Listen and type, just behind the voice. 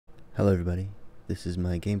Hello everybody, this is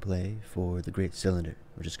my gameplay for The Great Cylinder,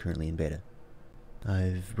 which is currently in beta.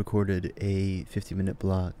 I've recorded a 50-minute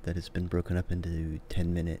block that has been broken up into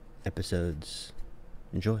 10-minute episodes.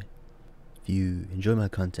 Enjoy. If you enjoy my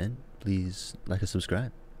content, please like and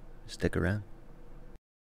subscribe. Stick around.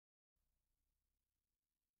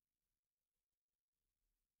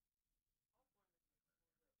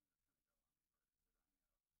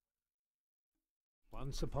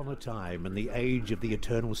 Once upon a time, in the age of the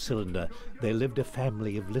eternal cylinder, there lived a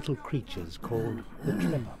family of little creatures called the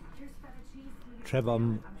Trebum.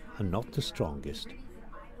 Trebum are not the strongest,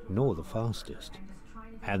 nor the fastest,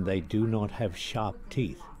 and they do not have sharp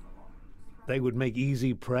teeth. They would make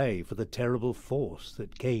easy prey for the terrible force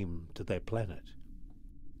that came to their planet.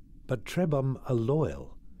 But Trebum are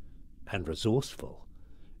loyal and resourceful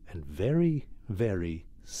and very, very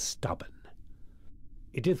stubborn.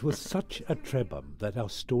 It is with such a Trebum that our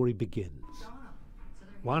story begins.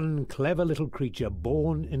 One clever little creature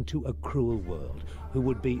born into a cruel world who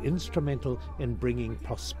would be instrumental in bringing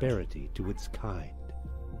prosperity to its kind.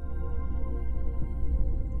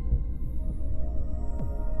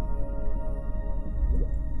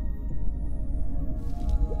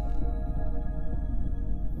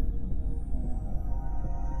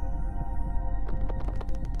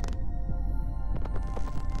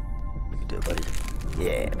 You can do it, buddy.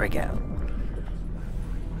 Yeah, break out.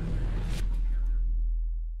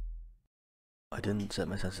 I didn't set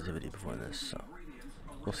my sensitivity before this, so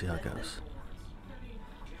we'll see how it goes.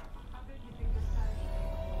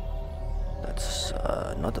 That's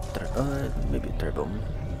not a maybe a turbo.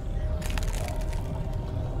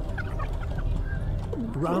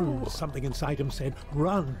 Run! Something inside him said,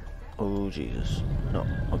 run! Oh Jesus. No,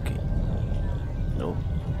 okay. No,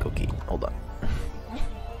 cookie. Hold on.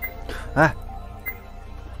 Ah!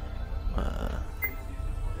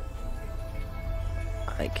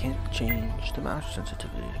 I can't change the mouse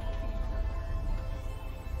sensitivity.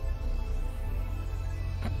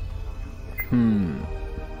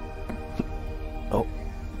 Oh,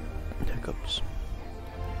 hiccups.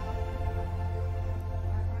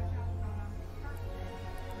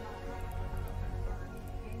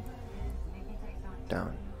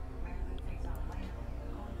 Down.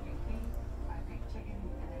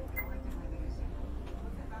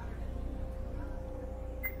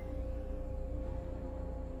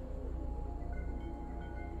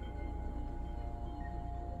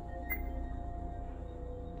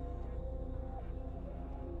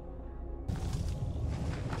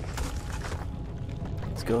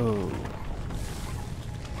 Let's go.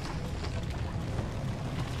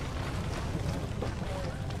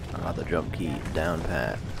 Ah, the jump key down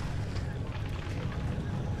pat.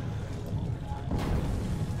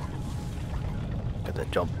 Got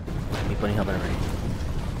that jump. Me bunny helmet already.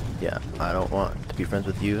 Yeah, I don't want to be friends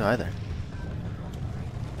with you either.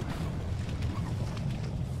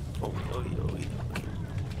 Oh, okay.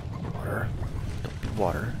 Water. Don't be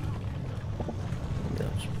water.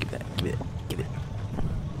 Give that. Give it. Give it.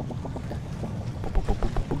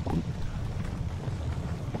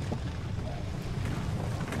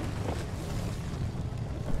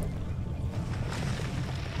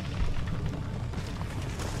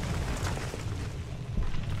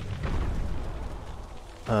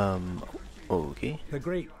 Okay. The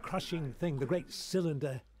great crushing thing, the great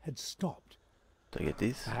cylinder, had stopped. Do I get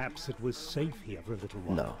these? Perhaps it was safe here for a little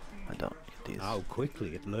while. No, I don't get these. How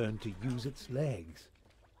quickly it learned to use its legs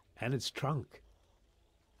and its trunk.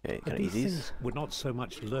 Okay, But can I eat these these? things were not so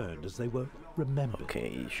much learned as they were remembered.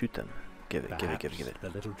 Okay, shoot them. Give it, give it, give it, give it. The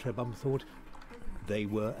little Trebum thought they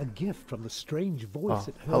were a gift from the strange voice Oh,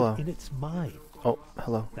 it heard hello. in its mind. Oh,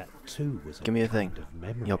 hello. That too was Give me a thing. kind of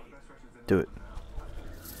memory. Yup. Do it.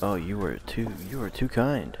 Oh, you were too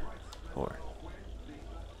kind. Four.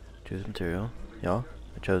 Choose material. Yeah,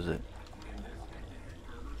 I chose it.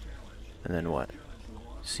 And then what?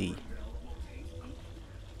 C.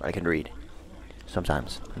 I can read.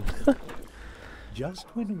 Sometimes. Just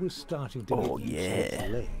when it was starting to Oh, get used to yeah.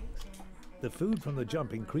 its legs, the food from the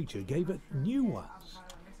jumping creature gave it new ones.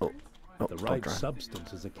 Oh, The don't right try.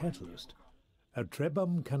 substance as a catalyst, a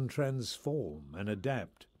Trebum can transform and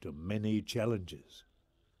adapt to many challenges.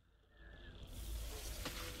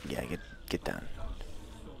 Yeah, get down.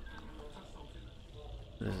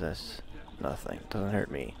 What is this? Nothing. Doesn't hurt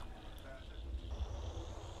me.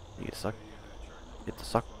 You get sucked? Get the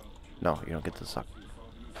suck? No, you don't get the suck.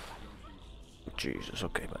 Jesus,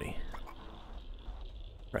 okay, buddy.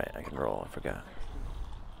 Right, I can roll, I forgot.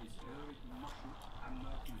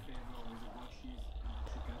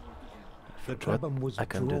 The Trebum was I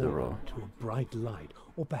can do the roll. drawn to a bright light,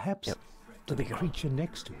 or perhaps Yep. to the There we go. creature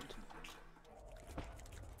next to it.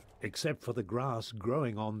 Except for the grass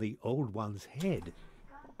growing on the old one's head,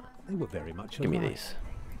 they were very much Give me alike. these.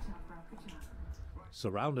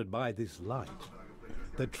 Surrounded by this light,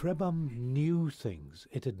 the Trebhum knew things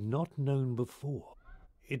it had not known before.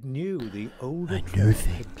 It knew the older Trebhum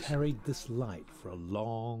had carried this light for a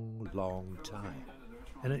long, long time.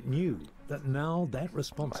 And it knew that now that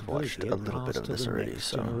responsibility had passed to the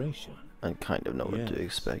next generation. I kind of know what to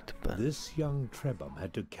expect, but this young Trebhum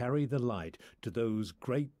had to carry the light to those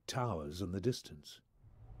great towers in the distance.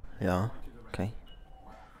 yeah, okay.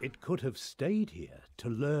 It could have stayed here to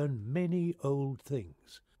learn many old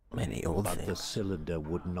things. Many old but things. The cylinder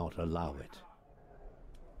would not allow it.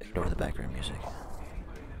 Ignore the background music.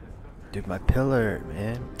 Dude, my pillar,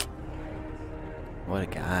 man. What a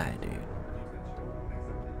guy, dude.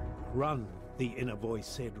 Run, the inner voice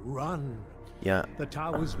said, run. Yeah. The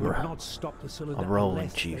towers would not stop the cylinder I'm rolling,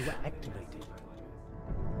 unless Chief. they were activated.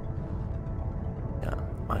 Yeah,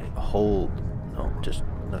 I hold. No, just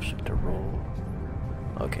enough shift to roll.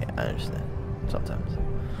 Okay, I understand. Sometimes.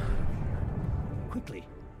 Quickly,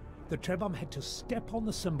 the Trebhum had to step on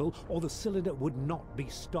the symbol or the cylinder would not be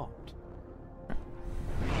stopped.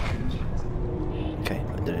 Okay,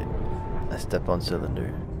 I did it. I step on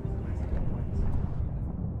cylinder.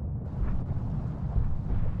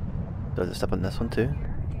 Does it step on this one too?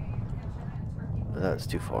 That's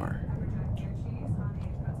too far.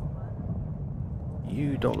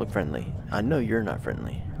 You don't look friendly. I know you're not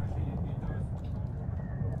friendly.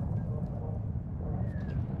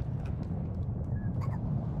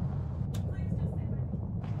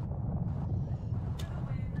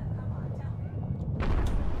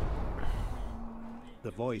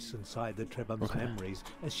 The voice inside the Trebhum's memories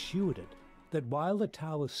assured it that while the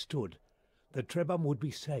tower stood, the Trebhum would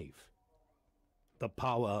be safe. The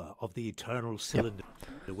power of the eternal cylinder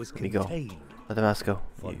was contained. Let the mask go.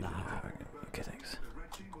 For now. Okay, thanks.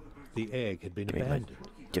 The egg had been abandoned.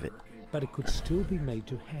 Give it. But it could still be made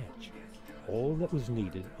to hatch. All that was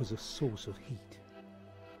needed was a source of heat.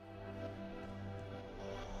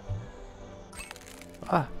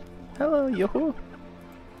 Ah, hello, yo.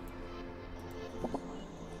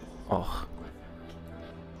 Oh.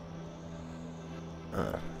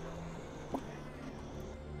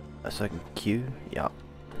 A second Q? Yeah.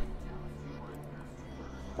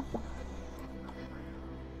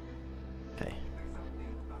 Okay.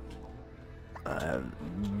 I have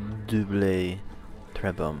double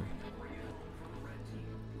Trebhum.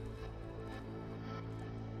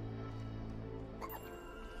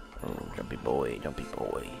 Oh, jumpy boy, jumpy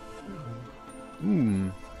boy.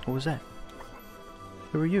 What was that?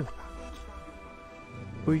 Who are you?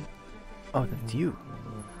 Who are you? Oh, that's you.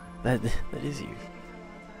 That is you.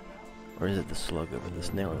 Or is it the slug over the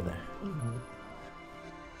snail over there?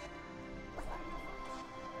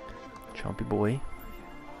 Chompy boy.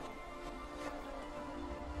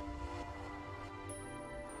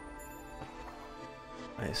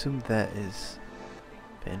 I assume that is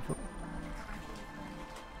painful.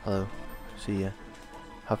 Hello. See ya.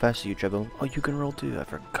 How fast are you, Trebhum? Oh, you can roll too. I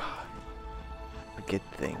forgot. Forget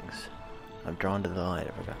things. I'm drawn to the light.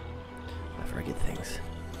 I forgot. I forget things.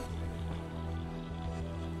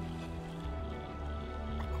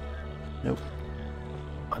 Nope.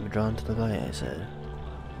 I'm drawn to the light, I said.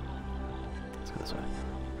 Let's go this way.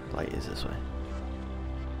 Light is this way.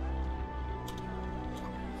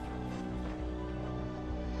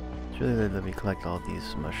 Surely they'd let me collect all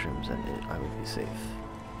these mushrooms and I would be safe.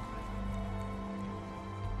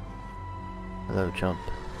 Hello, jump.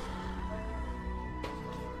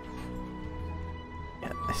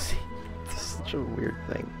 Yeah, I see. This is such a weird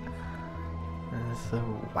thing. That's so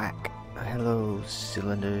whack. Hello,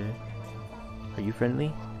 cylinder. Are you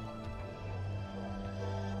friendly?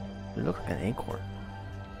 You look like an acorn.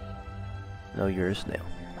 No, you're a snail.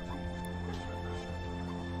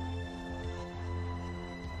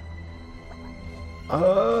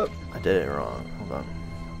 I did it wrong. Hold on.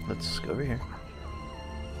 Let's go over here.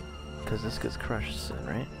 Because this gets crushed soon,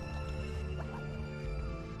 right?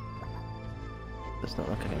 That's not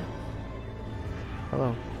looking at.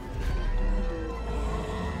 Hello.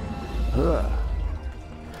 Ugh.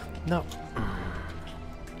 No.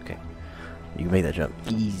 Okay. You can make that jump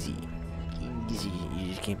easy. Easy. You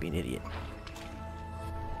just can't be an idiot.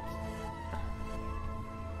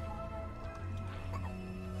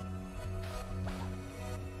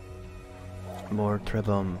 More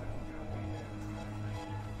Trebhum.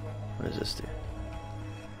 What does this do?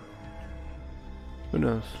 Who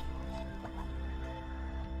knows?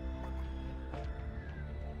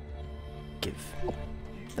 Give.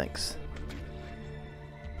 Thanks.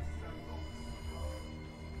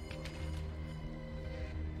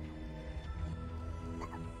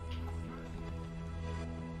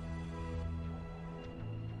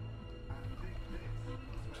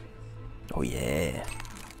 Oh yeah.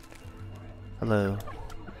 Hello.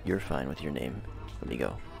 You're fine with your name. Let me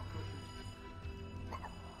go.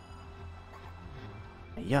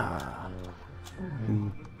 Yeah.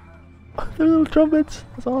 They're little trumpets.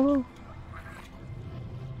 That's awesome.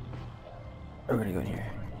 We're gonna go in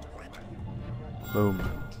here. Boom.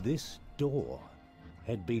 This door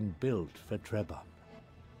had been built for Trevor.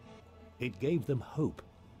 It gave them hope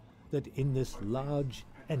that in this large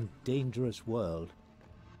and dangerous world,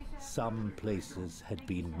 some places had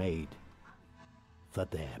been made for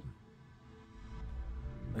them.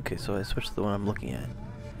 Okay, so I switched to the one I'm looking at.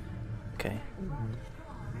 Okay.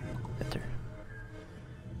 Enter.